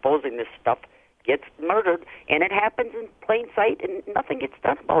to exposing this stuff gets murdered, and it happens in plain sight, and nothing gets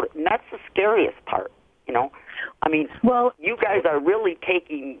done about it. And that's the scariest part, you know. I mean, well, you guys are really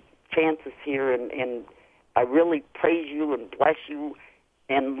taking chances here, and I really praise you and bless you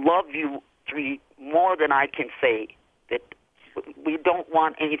and love you more than I can say. That we don't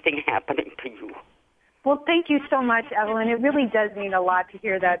want anything happening to you. Well, thank you so much, Evelyn. It really does mean a lot to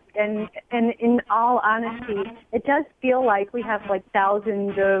hear that. And in all honesty, it does feel like we have like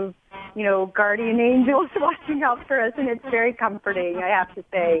thousands of, you know, guardian angels watching out for us, and it's very comforting, I have to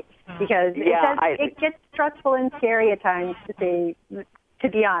say, because it gets stressful and scary at times to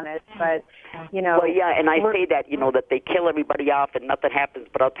be honest, but, you know. Well, yeah, and I say that, you know, that they kill everybody off and nothing happens,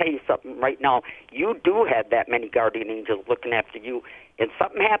 but I'll tell you something right now. You do have that many guardian angels looking after you, and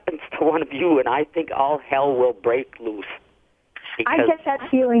something happens to one of you, and I think all hell will break loose. I get that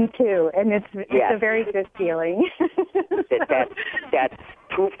feeling, too, and it's a very good feeling. That's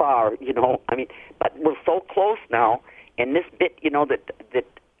too far, you know. I mean, but we're so close now, and this bit, you know, that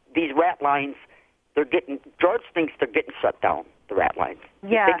these Ratlines, George thinks they're getting shut down. The Ratlines.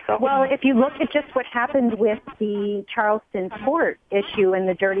 Yeah. You think so? Well, if you look at just what happened with the Charleston port issue and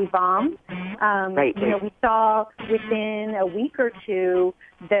the dirty bomb, right. You know, we saw within a week or two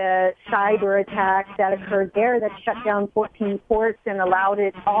the cyber attack that occurred there that shut down 14 ports and allowed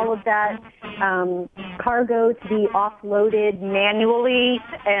all of that cargo to be offloaded manually,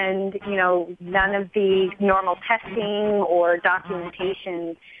 and, you know, none of the normal testing or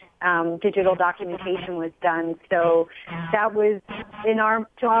documentation, digital documentation was done. So that was,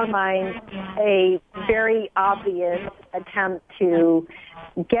 to our mind, a very obvious attempt to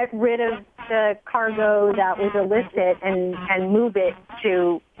get rid of the cargo that was illicit and move it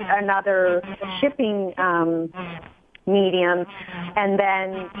to another shipping medium, and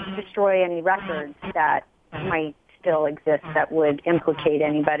then destroy any records that might still exist that would implicate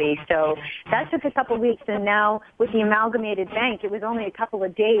anybody. So that took a couple of weeks, and now with the Amalgamated Bank, it was only a couple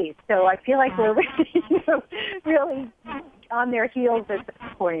of days. So I feel like we're really on their heels at this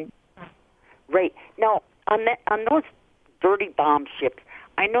point. Right. Now, on those dirty bomb ships,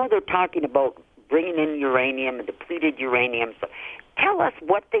 I know they're talking about bringing in uranium and depleted uranium. So tell us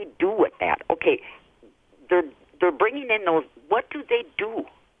what they do with that. Okay, they're bringing in those. What do they do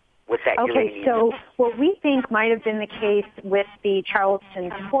with that uranium? Okay, so what we think might have been the case with the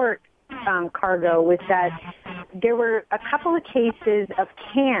Charleston port cargo was that there were a couple of cases of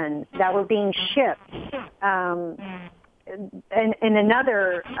cans that were being shipped in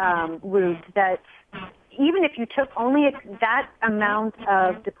another route that even if you took only that amount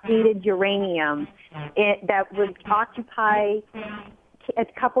of depleted uranium, that would occupy a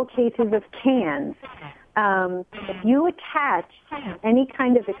couple cases of cans. If you attached any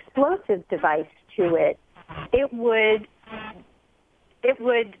kind of explosive device to it, it would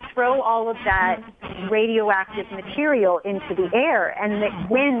throw all of that radioactive material into the air, and the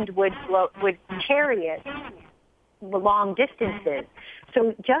wind would carry it long distances.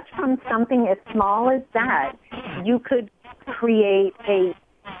 So just from something as small as that, you could create a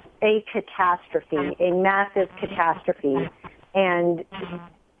catastrophe, a massive catastrophe, and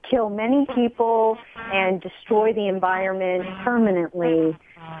kill many people and destroy the environment permanently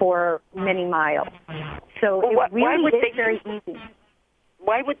for many miles. So it really is very easy.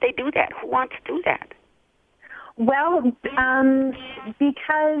 Why would they do that? Who wants to do that? Well,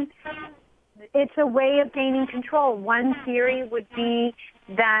 because it's a way of gaining control. One theory would be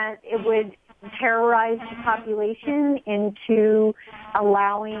that it would terrorize the population into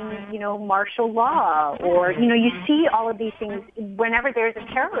allowing, martial law, or, you see all of these things whenever there's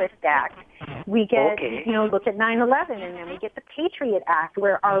a terrorist act. We get, look at 9/11, and then we get the Patriot Act,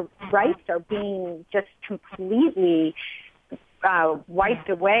 where our rights are being just completely wiped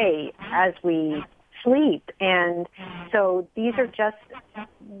away as we sleep. And so these are just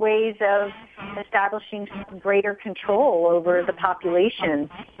ways of establishing greater control over the population.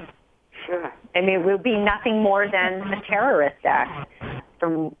 Sure. I mean, it will be nothing more than a terrorist act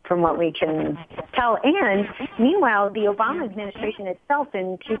from what we can tell. And meanwhile, the Obama administration itself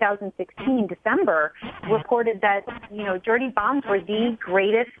in 2016, December, reported that, dirty bombs were the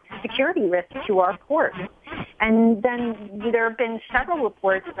greatest security risk to our ports. And then there have been several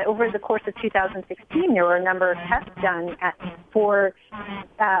reports that over the course of 2016, there were a number of tests done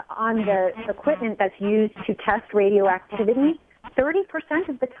on the equipment that's used to test radioactivity. 30%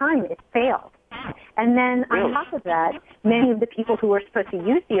 of the time it failed. And then on top of that, many of the people who were supposed to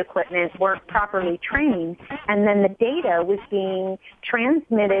use the equipment weren't properly trained, and then the data was being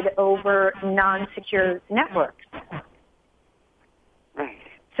transmitted over non-secure networks. Right.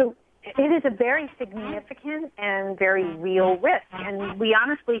 So it is a very significant and very real risk, and we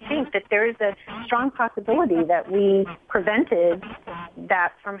honestly think that there is a strong possibility that we prevented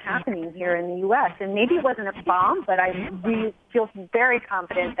that from happening here in the U.S. And maybe it wasn't a bomb, but we feel very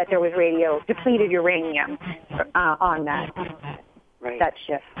confident that there was depleted uranium on that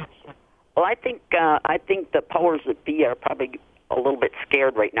ship. Well, I think the powers that be are probably a little bit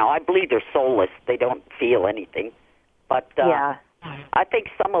scared right now. I believe they're soulless; they don't feel anything, but I think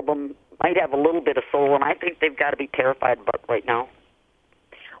some of them might have a little bit of soul, and I think they've got to be terrified about right now.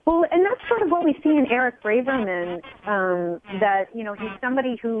 Well, and that's sort of what we see in Eric Braverman, that, he's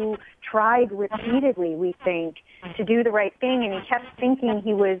somebody who tried repeatedly, we think, to do the right thing, and he kept thinking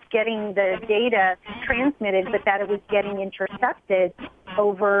he was getting the data transmitted, but that it was getting intercepted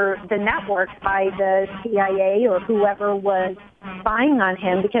over the networks by the CIA or whoever was spying on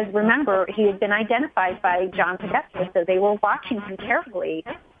him, because remember, he had been identified by John Podesta, so they were watching him carefully,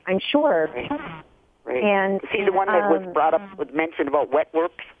 I'm sure. Right. And see the one that was brought up with mention about wet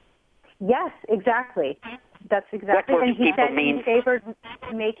works? Yes, exactly. That's exactly. And he said he favored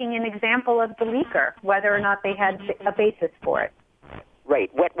making an example of the leaker, whether or not they had a basis for it.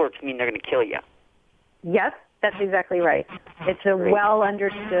 Right. Wet works mean they're going to kill you. Yes, that's exactly right. It's a well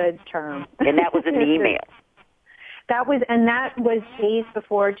understood term. And that was in the email. That was days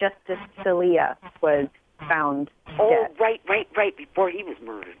before Justice Scalia was found dead. Right. Before he was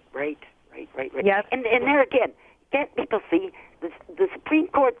murdered. Right. Yes. And there again, can't people see the Supreme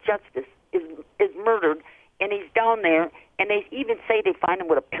Court justice is murdered, and he's down there, and they even say they find him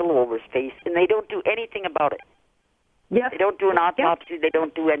with a pillow over his face, and they don't do anything about it. Yes. They don't do an autopsy. Yes. They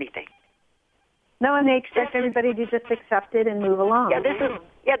don't do anything. No, and they expect everybody to just accept it and move along.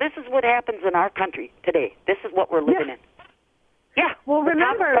 This is what happens in our country today. This is what we're living in. Yeah. Well,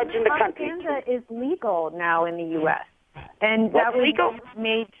 remember, propaganda is legal now in the U.S. And that was legal?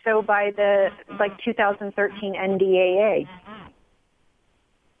 Made so by the 2013 NDAA.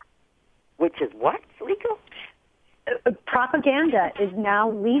 Which is what? Legal? Propaganda is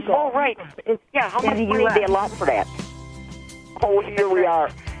now legal. Oh, right. How much money do they allot for that? Oh, here we are.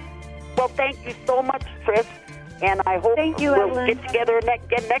 Well, thank you so much, Trish, and I hope we'll get together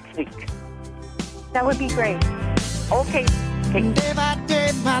again next week. That would be great. Okay. Day by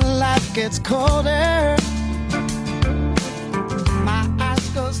day, my life gets colder.